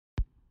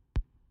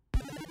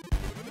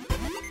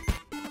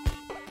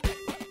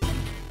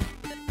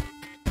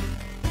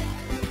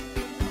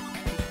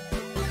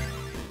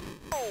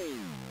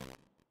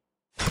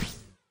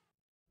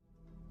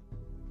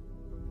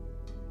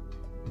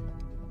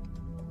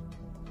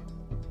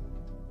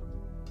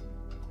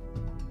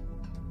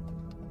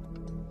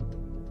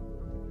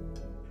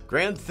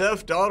Grand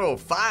Theft Auto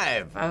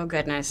 5. Oh,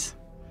 goodness.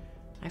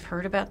 I've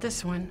heard about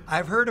this one.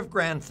 I've heard of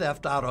Grand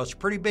Theft Auto. It's a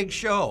pretty big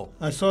show.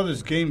 I saw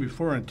this game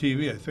before on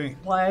TV, I think.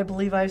 Why, I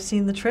believe I've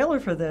seen the trailer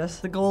for this.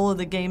 The goal of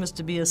the game is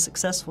to be a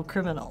successful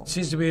criminal.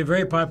 Seems to be a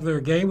very popular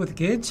game with the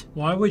kids.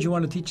 Why would you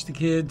want to teach the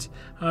kids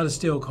how to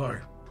steal a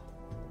car?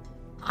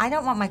 I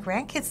don't want my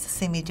grandkids to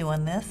see me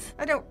doing this.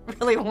 I don't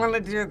really want to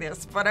do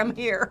this, but I'm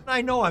here.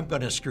 I know I'm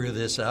going to screw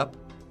this up.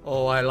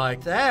 Oh, I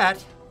like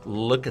that.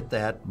 Look at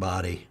that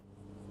body.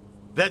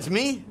 That's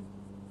me?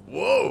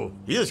 Whoa,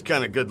 he is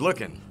kind of good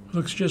looking.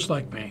 Looks just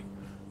like me,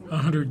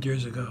 100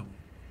 years ago.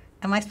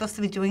 Am I supposed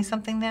to be doing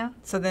something now?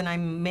 So then I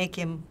make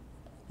him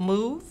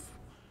move?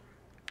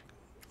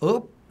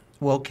 Oop.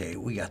 Well, okay,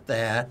 we got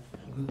that.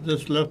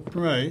 Just left and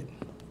right.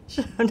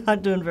 I'm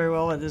not doing very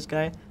well with this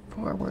guy.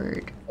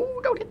 Forward. Oh,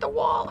 don't hit the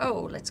wall.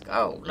 Oh, let's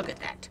go. Look at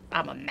that.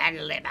 I'm a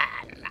manly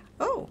man.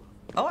 Oh,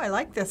 I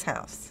like this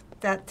house.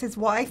 That's his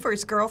wife or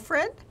his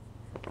girlfriend?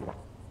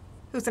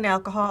 Who's an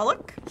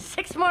alcoholic?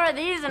 6 more of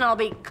these and I'll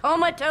be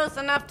comatose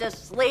enough to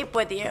sleep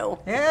with you.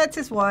 Yeah, it's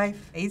his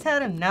wife. He's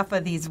had enough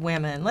of these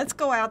women. Let's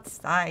go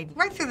outside.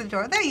 Right through the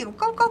door. There you go.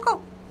 Go, go,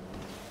 go.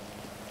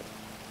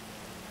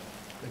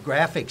 The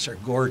graphics are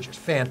gorgeous,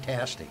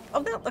 fantastic.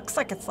 Oh, that looks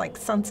like it's like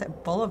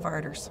Sunset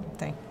Boulevard or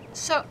something.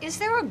 So, is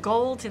there a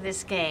goal to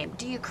this game?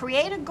 Do you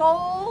create a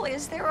goal?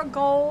 Is there a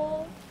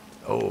goal?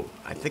 Oh,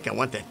 I think I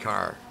want that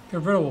car.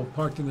 Convertible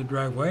parked in the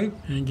driveway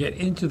and get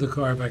into the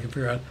car if I can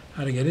figure out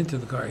how to get into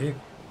the car here.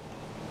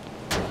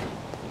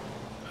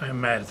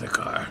 I'm mad at the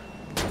car.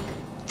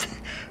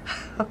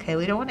 Okay,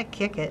 we don't want to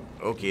kick it.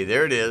 Okay,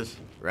 there it is.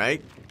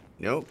 Right?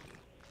 Nope.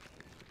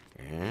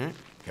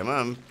 Come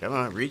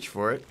on, reach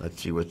for it.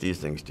 Let's see what these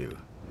things do.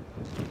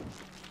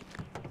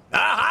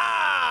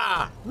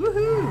 Aha!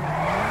 Woohoo!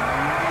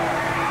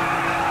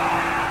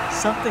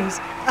 Something's...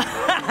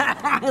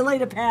 I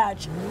laid a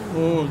patch.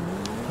 Oh,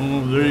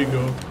 there you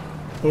go.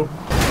 Oh.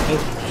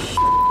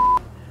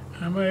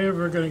 Am I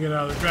ever going to get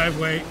out of the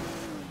driveway?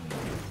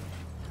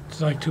 It's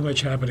like too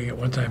much happening at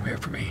one time here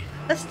for me.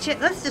 Let's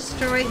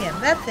destroy him.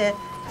 That's it.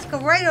 Let's go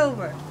right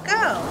over.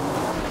 Go.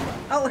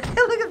 Oh, look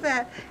at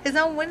that. His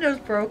own window's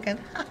broken.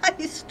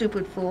 You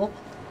stupid fool.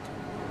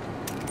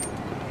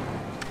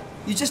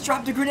 You just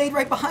dropped a grenade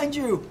right behind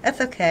you.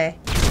 That's okay.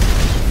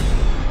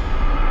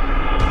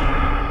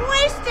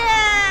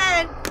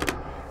 Wasted!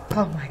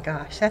 Oh my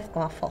gosh, that's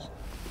awful.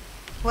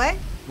 What?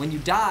 When you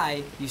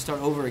die, you start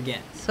over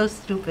again. So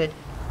stupid.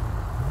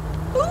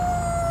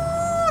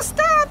 Ooh,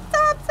 stop.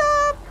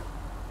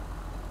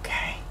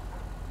 Okay.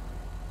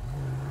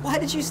 Why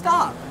did you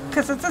stop?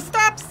 Because it's a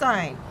stop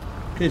sign.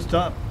 Okay,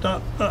 stop.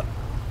 I'm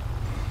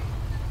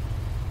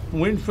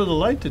waiting for the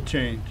light to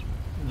change.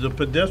 The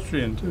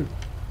pedestrian, too.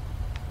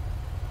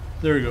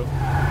 There we go.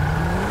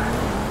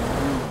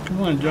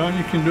 Come on, John,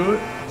 you can do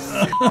it.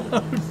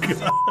 God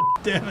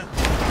damn it.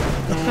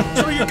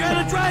 So you're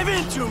gonna drive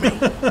into me?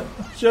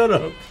 Shut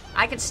up.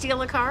 I could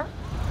steal a car?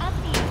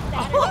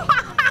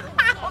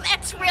 Oh,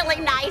 that's really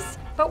nice.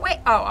 But wait,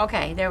 oh,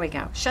 okay, there we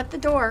go. Shut the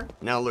door.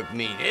 Now look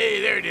mean. Hey,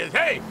 there it is.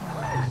 Hey!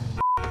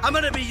 I'm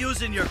gonna be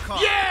using your car.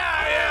 Yeah,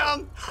 I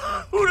am!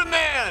 Who the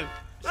man?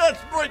 Let's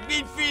break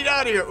these feet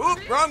out of here.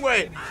 Oop, wrong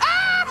way.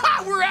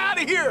 Ah, we're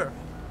out of here!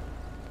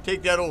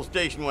 Take that old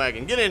station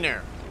wagon. Get in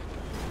there.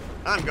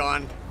 I'm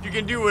gone. You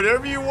can do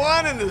whatever you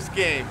want in this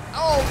game.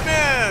 Oh,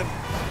 man!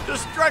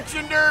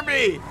 Destruction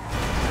Derby!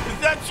 Is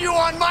that you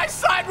on my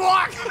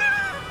sidewalk?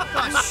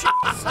 Oh, shit,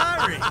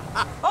 sorry.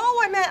 Oh,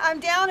 I'm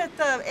down at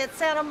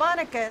Santa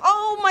Monica.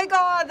 Oh my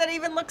God, that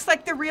even looks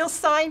like the real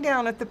sign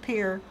down at the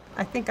pier.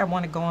 I think I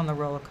want to go on the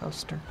roller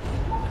coaster.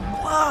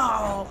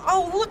 Wow!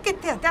 Oh, look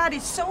at that. That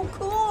is so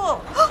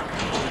cool.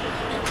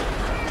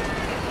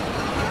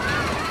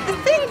 The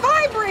thing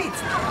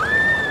vibrates.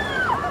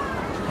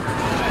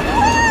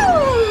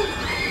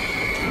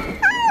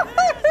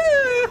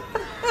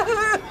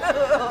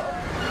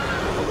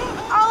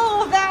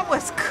 Oh, that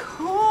was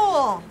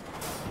cool.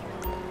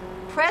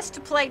 Press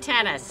to play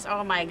tennis.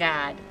 Oh my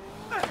God.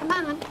 Come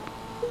on.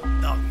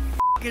 The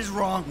f is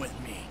wrong with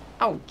me?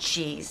 Oh,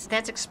 jeez,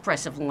 that's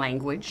expressive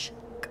language.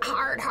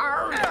 Hard.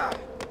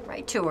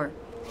 Right to her.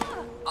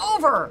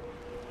 Over.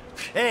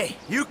 Hey,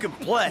 you can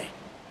play.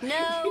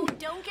 No,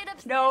 don't get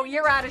upset. No,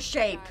 you're out of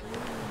shape.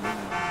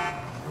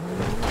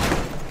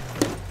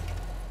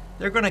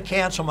 They're going to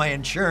cancel my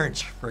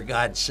insurance, for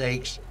God's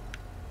sakes.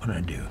 What'd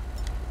I do?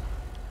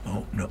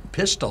 Oh, no,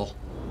 pistol.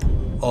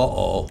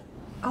 Uh-oh.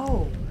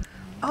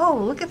 Oh,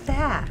 look at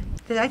that.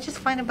 Did I just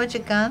find a bunch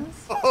of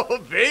guns? Oh,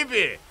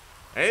 baby!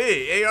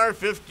 Hey,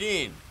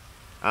 AR-15.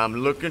 I'm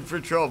looking for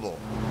trouble.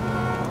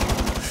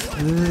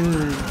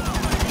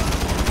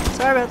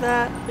 Sorry about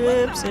that.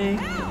 Oopsie.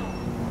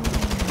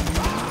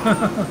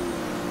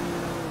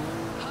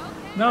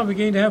 Now I'm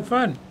beginning to have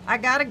fun. I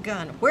got a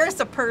gun. Where's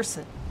the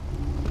person?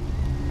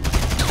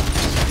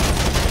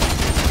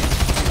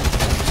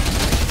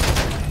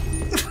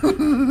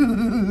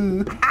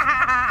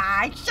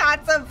 I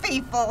shot some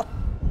people.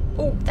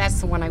 Oh, that's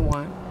the one I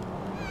want.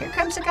 Here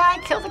comes the guy.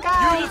 Kill the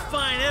guy. You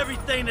define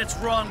everything that's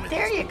wrong with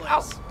There this you go.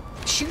 place.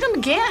 Shoot him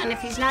again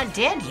if he's not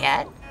dead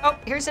yet. Oh,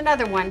 here's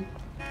another one.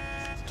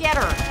 Get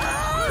her.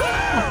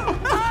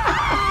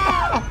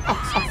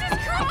 Jesus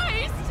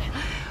Christ!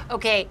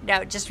 Okay,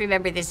 now just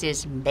remember this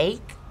is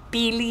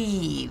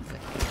make-believe.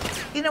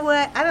 You know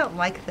what? I don't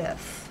like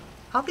this.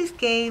 All these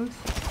games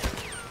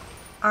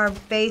are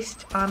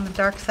based on the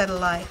dark side of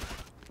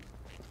life.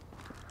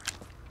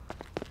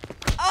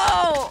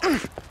 Oh!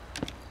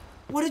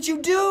 What did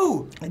you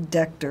do? I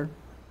decked her.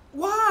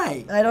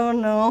 Why? I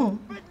don't know.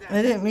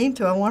 I didn't mean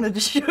to. I wanted to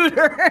shoot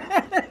her.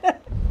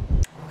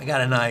 I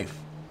got a knife.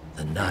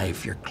 The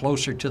knife, you're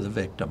closer to the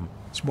victim.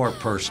 It's more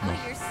personal.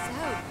 You're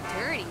so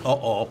dirty.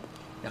 Uh-oh.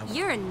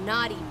 You're a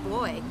naughty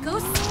boy. Go.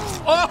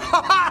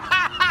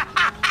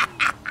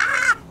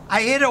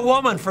 I hit a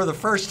woman for the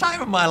first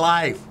time in my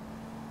life,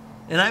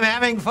 and I'm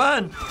having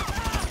fun.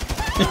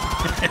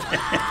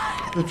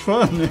 It's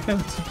fun, man.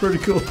 It's pretty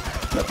cool.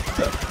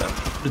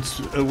 It's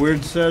a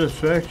weird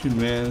satisfaction,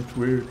 man. It's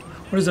weird.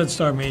 What does that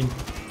star mean?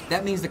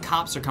 That means the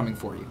cops are coming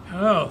for you.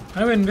 Oh,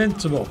 I'm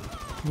invincible.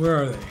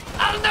 Where are they?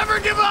 I'll never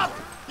give up!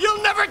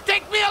 You'll never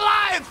take me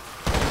alive!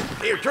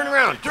 Here, turn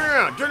around, turn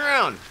around, turn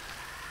around.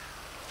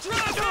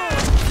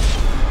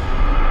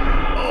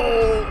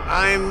 Oh,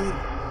 I'm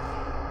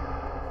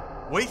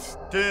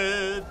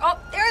wasted. Oh,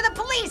 there are the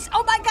police!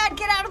 Oh my God,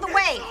 get out of the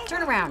way!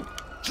 Turn around.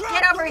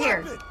 Get over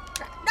here.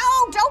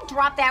 No, don't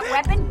drop that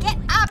weapon. Get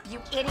up, you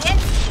idiot!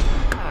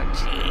 Oh,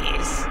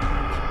 jeez.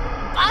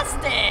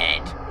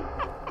 Busted!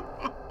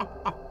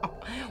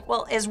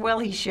 Well, as well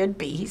he should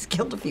be. He's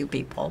killed a few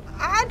people.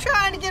 I'm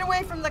trying to get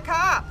away from the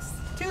cops.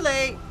 Too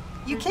late.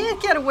 You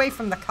can't get away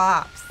from the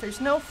cops.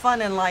 There's no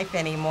fun in life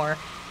anymore.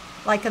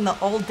 Like in the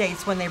old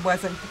days when there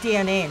wasn't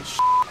DNA and shit.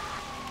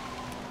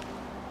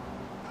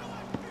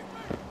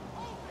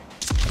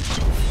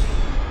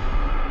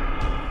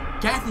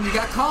 Kathy, you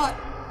got caught.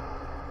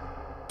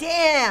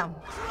 Damn.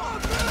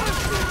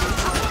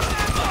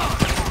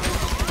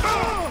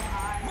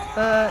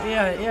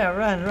 Yeah,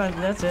 run.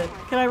 That's it.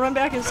 Can I run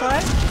back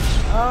inside?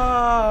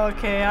 Oh,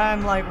 okay.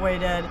 I'm like way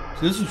dead.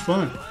 This is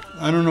fun.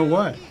 I don't know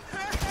why.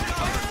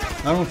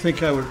 I don't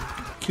think I would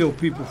kill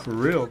people for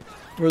real.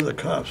 Where are the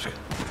cops?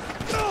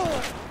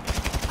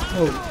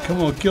 Oh,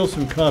 come on, kill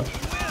some cops.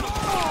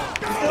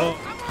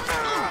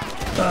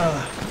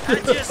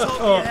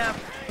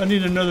 I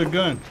need another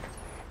gun.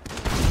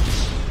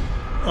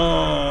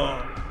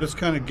 Oh, this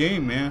kind of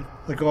game, man.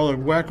 Like all the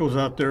wackos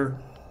out there,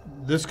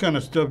 this kind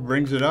of stuff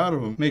brings it out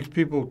of them. Makes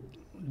people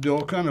do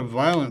all kind of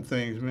violent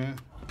things, man.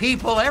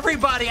 People,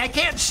 everybody, I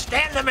can't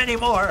stand them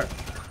anymore.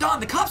 Don,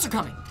 the cops are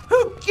coming.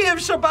 Who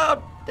gives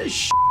about the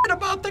shit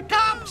about the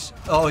cops?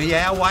 Oh,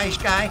 yeah, wise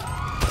guy?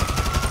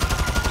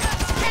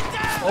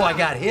 Oh, I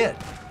got hit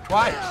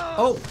twice.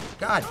 Oh,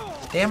 God,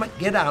 damn it,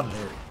 get out of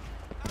there.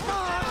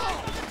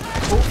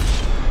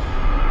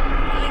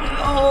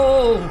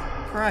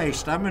 Oh,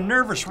 Christ, I'm a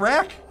nervous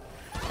wreck.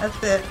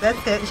 That's it.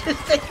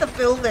 Just take the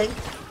building.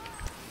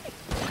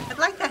 I'd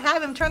like to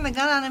have him turn the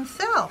gun on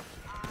himself.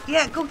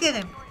 Yeah, go get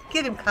him.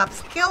 Get him,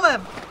 cops. Kill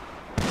him.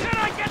 Can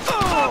I get some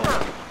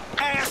cover?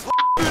 Asshole!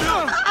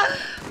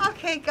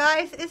 Okay,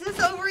 guys, is this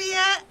over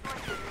yet?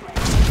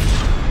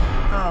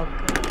 Oh,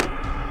 good.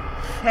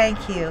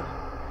 Thank you.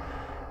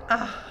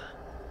 Oh,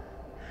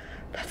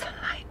 that's a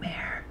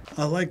nightmare.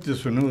 I like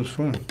this one. It was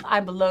fun.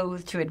 I'm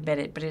loath to admit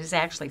it, but it is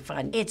actually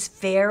fun. It's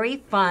very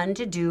fun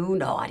to do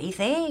naughty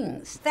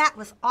things. That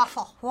was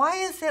awful. Why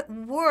is it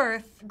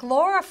worth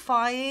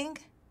glorifying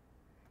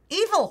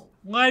evil?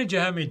 Why did you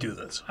have me do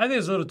this? I think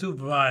it's a little too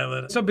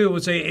violent. Some people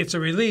would say it's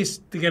a release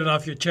to get it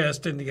off your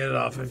chest and to get it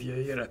off of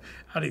you,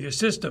 out of your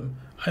system.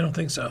 I don't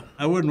think so.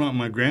 I wouldn't want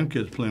my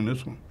grandkids playing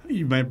this one.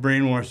 You might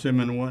brainwash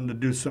them into wanting to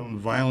do something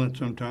violent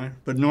sometime.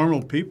 But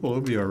normal people will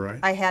be all right.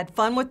 I had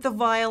fun with the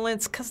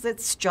violence because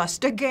it's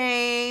just a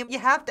game. You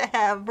have to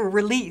have a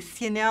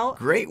release, you know?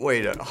 Great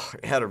way to,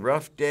 had a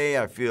rough day,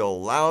 I feel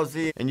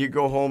lousy, and you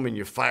go home and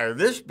you fire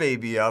this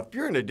baby up,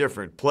 you're in a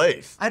different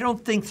place. I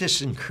don't think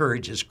this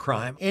encourages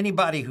crime.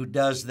 Anybody who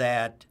does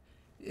that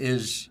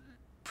is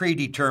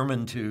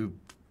predetermined to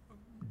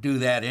do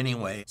that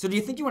anyway. So do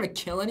you think you want to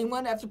kill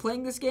anyone after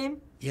playing this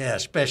game? Yeah,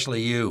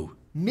 especially you.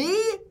 Me?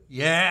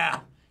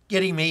 Yeah,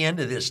 getting me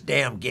into this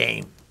damn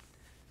game.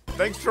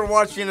 Thanks for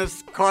watching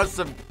us cause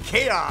some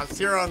chaos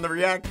here on the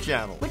React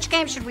channel. Which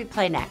game should we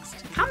play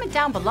next? Comment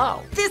down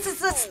below. This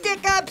is a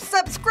stick-up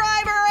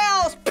subscriber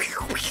else.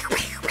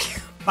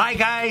 Bye,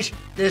 guys.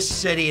 This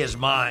city is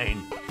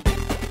mine.